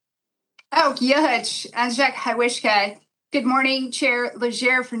Anjak Hawishka. Good morning, Chair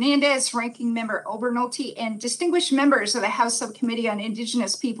Leger Fernandez, Ranking Member Obernolte, and distinguished members of the House Subcommittee on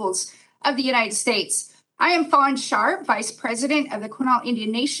Indigenous Peoples of the United States. I am Fawn Sharp, Vice President of the Quinault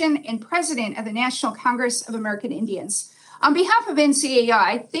Indian Nation and President of the National Congress of American Indians. On behalf of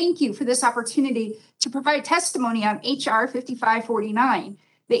NCAI, thank you for this opportunity to provide testimony on H.R. 5549,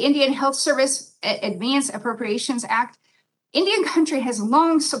 the Indian Health Service Advance Appropriations Act. Indian country has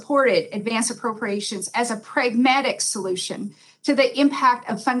long supported advance appropriations as a pragmatic solution to the impact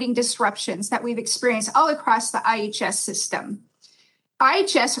of funding disruptions that we've experienced all across the IHS system.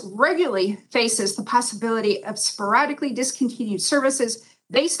 IHS regularly faces the possibility of sporadically discontinued services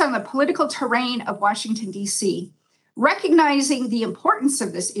based on the political terrain of Washington, D.C. Recognizing the importance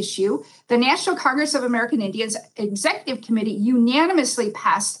of this issue, the National Congress of American Indians Executive Committee unanimously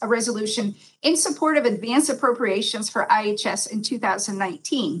passed a resolution in support of advance appropriations for IHS in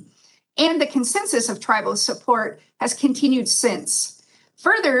 2019, and the consensus of tribal support has continued since.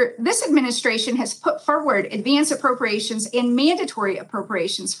 Further, this administration has put forward advance appropriations and mandatory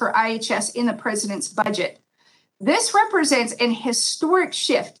appropriations for IHS in the president's budget. This represents an historic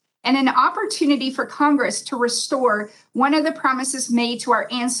shift and an opportunity for Congress to restore one of the promises made to our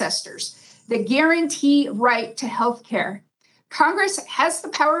ancestors, the guarantee right to health care. Congress has the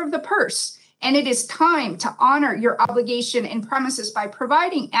power of the purse, and it is time to honor your obligation and promises by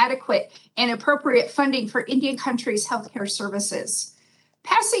providing adequate and appropriate funding for Indian country's healthcare services.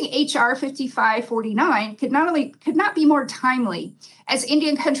 Passing H.R. 5549 could not be more timely, as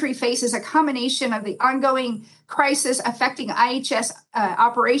Indian country faces a combination of the ongoing crisis affecting IHS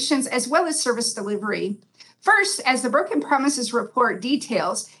operations as well as service delivery. First, as the Broken Promises report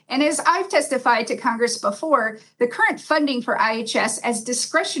details, and as I've testified to Congress before, the current funding for IHS as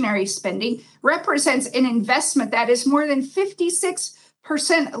discretionary spending represents an investment that is more than 56%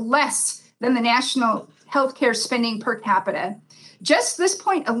 less than the national healthcare spending per capita. Just this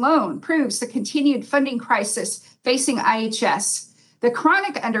point alone proves the continued funding crisis facing IHS. The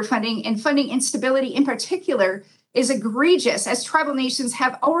chronic underfunding and funding instability in particular is egregious, as tribal nations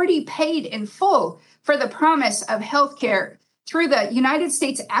have already paid in full for the promise of healthcare through the United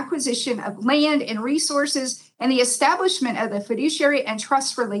States acquisition of land and resources and the establishment of the fiduciary and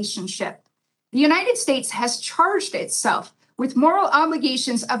trust relationship. The United States has charged itself with moral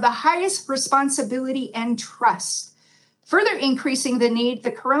obligations of the highest responsibility and trust. Further increasing the need,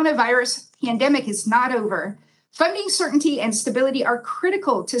 the coronavirus pandemic is not over. Funding certainty and stability are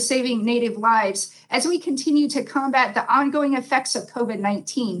critical to saving Native lives as we continue to combat the ongoing effects of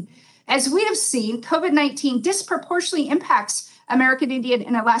COVID-19. As we have seen, COVID-19 disproportionately impacts American Indian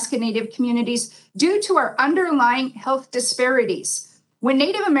and Alaska Native communities due to our underlying health disparities. When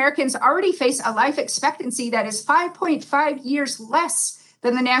Native Americans already face a life expectancy that is 5.5 years less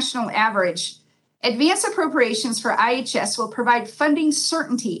than the national average, advance appropriations for IHS will provide funding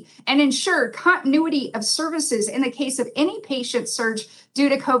certainty and ensure continuity of services in the case of any patient surge due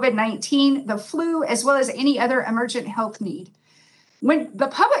to COVID-19, the flu, as well as any other emergent health need. When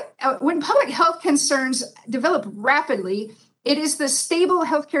public health concerns develop rapidly, it is the stable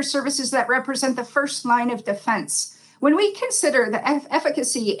healthcare services that represent the first line of defense. When we consider the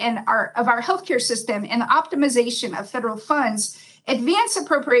efficacy of our healthcare system and the optimization of federal funds, advance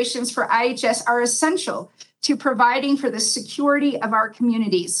appropriations for IHS are essential to providing for the security of our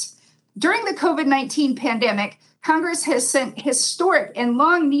communities. During the COVID-19 pandemic, Congress has sent historic and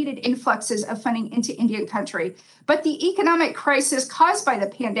long-needed influxes of funding into Indian country, but the economic crisis caused by the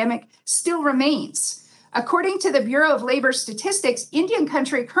pandemic still remains. According to the Bureau of Labor Statistics, Indian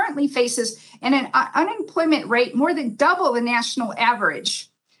country currently faces an unemployment rate more than double the national average.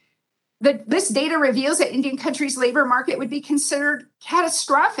 This data reveals that Indian country's labor market would be considered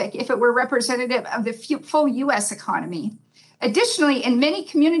catastrophic if it were representative of the full U.S. economy. Additionally, in many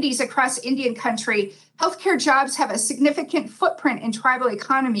communities across Indian country, healthcare jobs have a significant footprint in tribal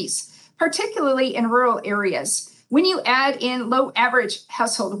economies, particularly in rural areas. When you add in low average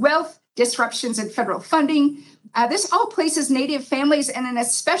household wealth, disruptions in federal funding, this all places Native families in an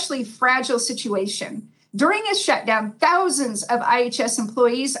especially fragile situation. During a shutdown, thousands of IHS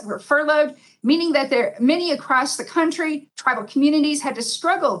employees were furloughed, meaning that many across the country, tribal communities had to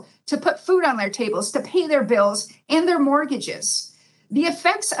struggle to put food on their tables, to pay their bills and their mortgages. The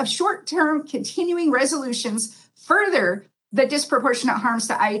effects of short-term continuing resolutions further the disproportionate harms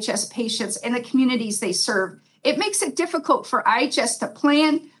to IHS patients and the communities they serve. It makes it difficult for IHS to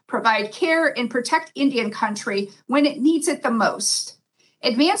plan, provide care, and protect Indian country when it needs it the most.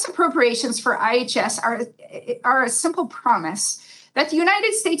 Advance appropriations for IHS are a simple promise that the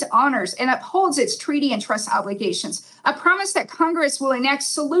United States honors and upholds its treaty and trust obligations, a promise that Congress will enact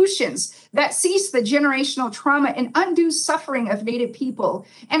solutions that cease the generational trauma and undue suffering of Native people,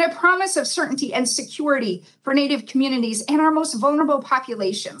 and a promise of certainty and security for Native communities and our most vulnerable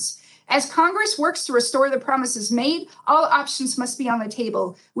populations. As Congress works to restore the promises made, all options must be on the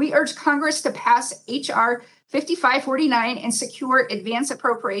table. We urge Congress to pass H.R. 5549 and secure advance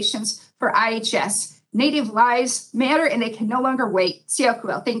appropriations for IHS. Native lives matter and they can no longer wait.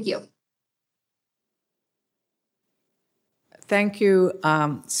 Siakuel, thank you. Thank you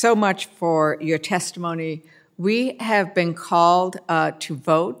so much for your testimony. We have been called to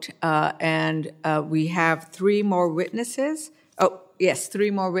vote, and we have three more witnesses. Oh, yes,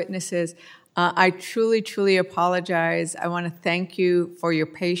 three more witnesses. I truly, truly apologize. I want to thank you for your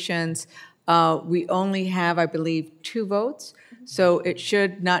patience. We only have, I believe, 2 votes, so it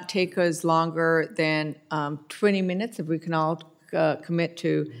should not take us longer than 20 minutes if we can all commit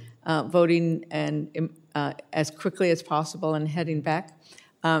to voting and as quickly as possible and heading back.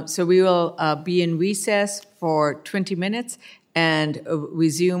 So we will be in recess for 20 minutes and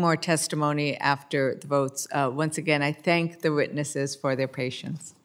resume our testimony after the votes. Once again, I thank the witnesses for their patience.